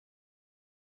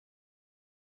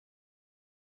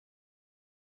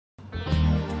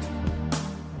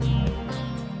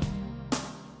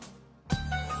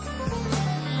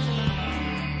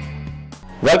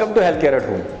Welcome to health care at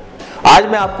home. आज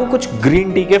मैं आपको कुछ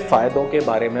ग्रीन टी के फायदों के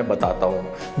बारे में बताता हूँ।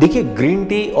 देखिए, ग्रीन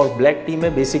टी और ब्लैक टी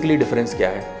में बेसिकली डिफरेंस क्या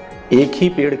है। एक ही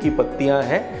पेड़ की पत्तियां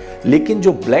हैं, लेकिन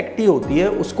जो ब्लैक टी होती है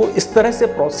उसको इस तरह से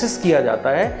प्रोसेस किया जाता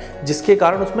है जिसके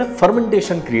कारण उसमें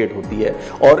फर्मेंटेशन क्रिएट होती है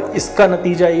और इसका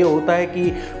नतीजा ये होता है कि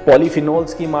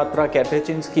पॉलीफिनोल्स की मात्रा,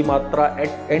 कैटेचिन्स की मात्रा,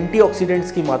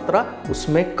 एंटीऑक्सीडेंट्स की मात्रा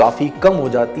उसमें काफ़ी कम हो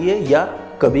जाती है या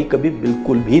कभी कभी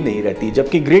बिल्कुल भी नहीं रहती।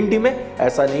 जबकि ग्रीन टी में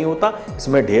ऐसा नहीं होता,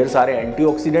 इसमें ढेर सारे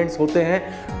एंटीऑक्सीडेंट्स होते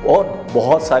हैं और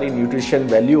बहुत सारी न्यूट्रिशन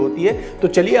वैल्यू होती है। तो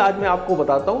चलिए आज मैं आपको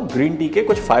बताता हूँ ग्रीन टी के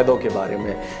कुछ फायदों के बारे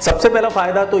में। सबसे पहला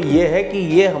फायदा तो ये है कि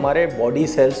ये हमारे बॉडी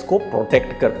सेल्स को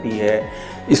प्रोटेक्ट करती है,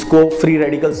 इसको फ्री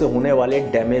रेडिकल से होने वाले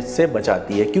डैमेज से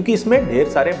बचाती है, क्योंकि इसमें ढेर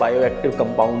सारे बायोएक्टिव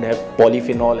कंपाउंड है,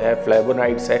 पॉलीफिनॉल है,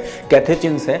 फ्लेवोनाइड्स है,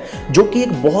 कैथेचिन्स हैं, जो कि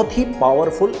एक बहुत ही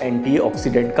पावरफुल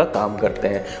एंटीऑक्सीडेंट का काम करते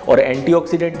हैं। और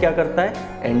एंटीऑक्सीडेंट क्या करता है?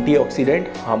 एंटीऑक्सीडेंट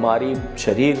हमारी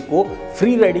शरीर को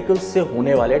फ्री रेडिकल्स से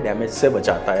होने वाले डैमेज से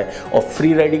बचाता है और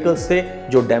फ्री रेडिकल से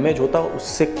जो डैमेज होता है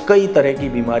उससे कई तरह की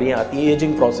बीमारियां आती हैं,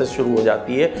 एजिंग प्रोसेस शुरू हो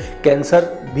जाती है, कैंसर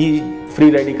भी फ्री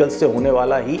रेडिकल्स से होने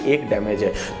वाला ही एक डैमेज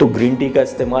है। तो ग्रीन टी का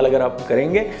इस्तेमाल अगर आप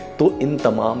करेंगे तो इन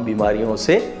तमाम बीमारियों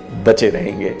से बचे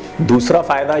रहेंगे। दूसरा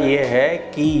फायदा ये है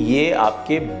कि ये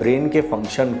आपके ब्रेन के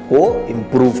फंक्शन को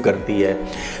इम्प्रूव करती है।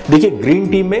 देखिए, ग्रीन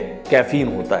टी में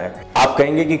कैफीन होता है। आप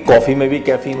कहेंगे कि कॉफ़ी में भी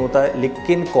कैफीन होता है,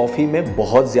 लेकिन कॉफ़ी में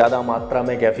बहुत ज़्यादा मात्रा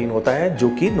में कैफीन होता है जो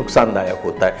कि नुकसानदायक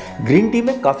होता है। ग्रीन टी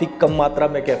में काफ़ी कम मात्रा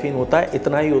में कैफीन होता है,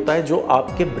 इतना ही होता है जो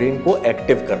आपके ब्रेन को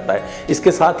एक्टिव करता है।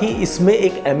 इसके साथ ही इसमें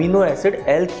एक एमिनो एसिड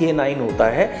L-theanine होता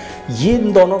है। ये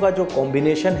इन दोनों का जो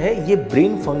कॉम्बिनेशन है ये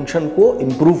ब्रेन फंक्शन को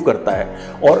इम्प्रूव करता है।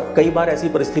 और कई बार ऐसी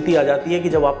परिस्थिति आ जाती है कि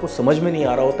जब आपको समझ में नहीं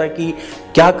आ रहा होता है कि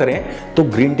क्या करें, तो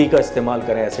ग्रीन टी का इस्तेमाल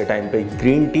करें। ऐसे टाइम पे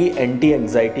ग्रीन टी एंटी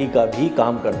एंग्जाइटी का भी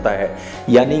काम करता है,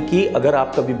 यानी कि अगर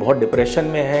आप कभी बहुत डिप्रेशन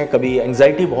में हैं, कभी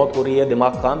एंग्जाइटी बहुत हो रही है,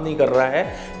 दिमाग काम नहीं कर रहा है,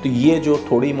 तो ये जो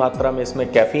थोड़ी मात्रा में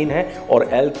इसमें कैफीन है और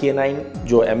L-theanine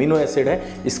जो एमिनो एसिड है,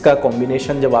 इसका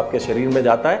कॉम्बिनेशन जब आपके शरीर में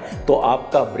जाता है तो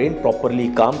आपका ब्रेन प्रॉपरली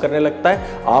काम करने लगता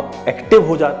है, आप एक्टिव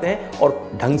हो जाते हैं और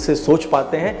ढंग से सोच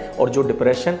पाते हैं और जो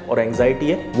डिप्रेशन और एंग्जाइटी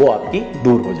है वो आपकी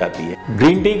दूर हो जाती है।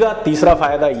 ग्रीन टी का तीसरा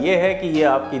फायदा ये है कि ये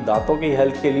आपकी दांतों की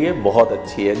हेल्थ के लिए बहुत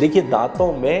अच्छी है। देखिए,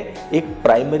 दांतों में एक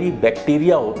प्राइमरी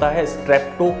बैक्टीरिया होता है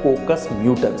स्ट्रेप्टोकोकस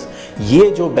म्यूटेंस। ये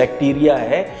जो बैक्टीरिया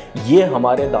है ये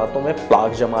हमारे दांतों में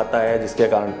प्लाक जमाता है, जिसके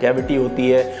कारण कैविटी होती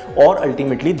है और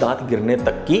अल्टीमेटली दांत गिरने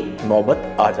तक की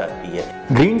नौबत आ जाती है।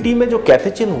 ग्रीन टी में जो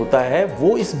कैथेचिन होता है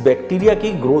वो इस बैक्टीरिया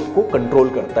की ग्रोथ को कंट्रोल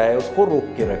करता है, उसको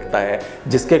रोक के रखता है,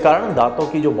 जिसके कारण दांतों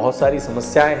की जो बहुत सारी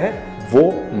समस्याएं हैं वो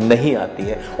नहीं आती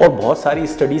है। और बहुत सारी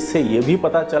स्टडीज से ये भी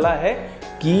पता चला है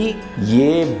कि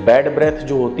ये बैड ब्रेथ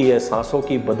जो होती है, सांसों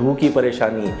की बदबू की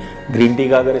परेशानी, ग्रीन टी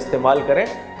का अगर इस्तेमाल करें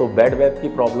तो बैड ब्रेथ की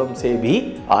प्रॉब्लम से भी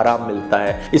आराम मिलता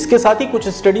है। इसके साथ ही कुछ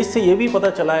स्टडीज से ये भी पता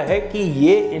चला है कि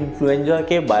ये इन्फ्लुएंजा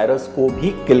के वायरस को भी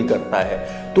किल करता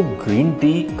है। तो ग्रीन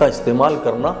टी का इस्तेमाल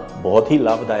करना बहुत ही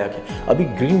लाभदायक है। अभी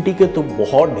ग्रीन टी के तो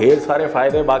बहुत ढेर सारे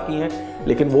फायदे बाकी हैं,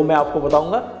 लेकिन वो मैं आपको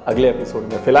बताऊंगा अगले एपिसोड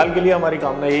में। फिलहाल के लिए हमारी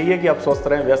कामना यही है कि आप स्वस्थ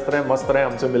रहें, व्यस्त रहें, मस्त रहें,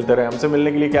 हमसे मिलते रहें। हमसे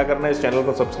मिलने के लिए क्या करना है? इस चैनल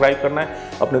को सब्सक्राइब करना है,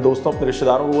 अपने दोस्तों, अपने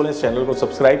रिश्तेदारों को बोलें इस चैनल को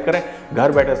सब्सक्राइब करें,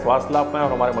 घर बैठे स्वास्थ्य लाभ पाएं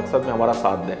और हमारे मकसद में हमारा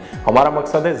साथ दें। हमारा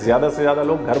मकसद है ज़्यादा से ज़्यादा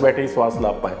लोग घर बैठे ही स्वास्थ्य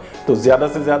लाभ पाएं, तो ज़्यादा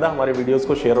से ज़्यादा हमारे वीडियोज़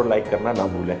को शेयर और लाइक करना ना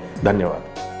भूलें। धन्यवाद।